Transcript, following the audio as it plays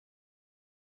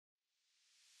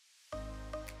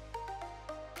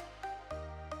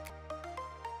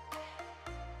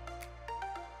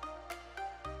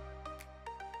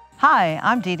Hi,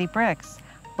 I'm Dee Dee Bricks.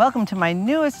 Welcome to my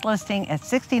newest listing at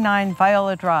 69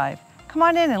 Viola Drive. Come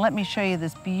on in and let me show you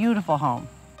this beautiful home.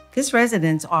 This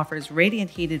residence offers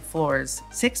radiant heated floors,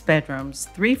 6 bedrooms,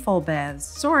 3 full baths,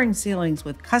 soaring ceilings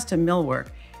with custom millwork,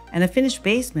 and a finished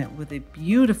basement with a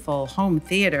beautiful home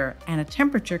theater and a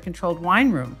temperature-controlled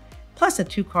wine room, plus a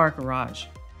 2-car garage.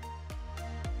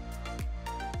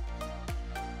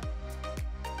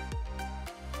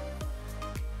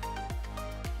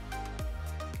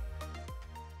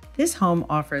 This home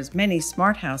offers many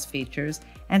smart house features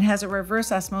and has a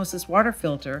reverse osmosis water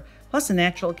filter plus a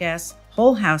natural gas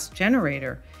whole house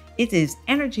generator. It is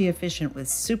energy efficient with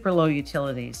super low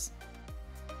utilities.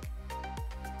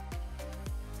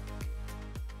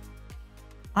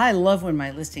 I love when my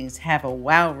listings have a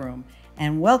wow room,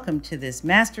 and welcome to this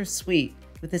master suite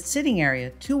with a sitting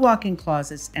area, 2 walk-in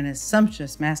closets, and a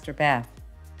sumptuous master bath.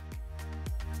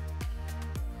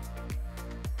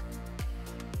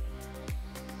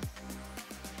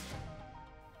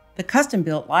 The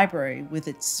custom-built library with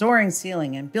its soaring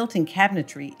ceiling and built-in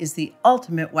cabinetry is the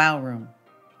ultimate wow room.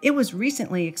 It was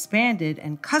recently expanded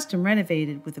and custom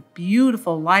renovated with a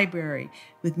beautiful library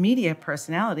with media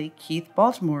personality Keith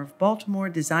Baltimore of Baltimore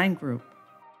Design Group.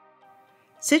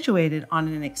 Situated on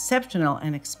an exceptional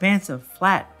and expansive,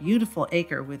 flat, beautiful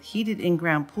acre with heated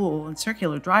in-ground pool and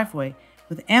circular driveway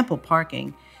with ample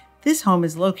parking, this home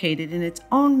is located in its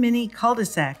own mini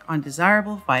cul-de-sac on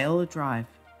desirable Viola Drive.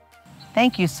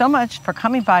 Thank you so much for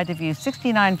coming by to view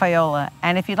 69 Viola,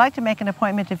 and if you'd like to make an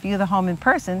appointment to view the home in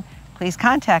person, please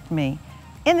contact me.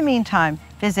 In the meantime,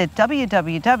 visit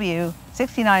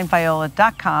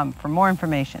www.69viola.com for more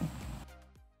information.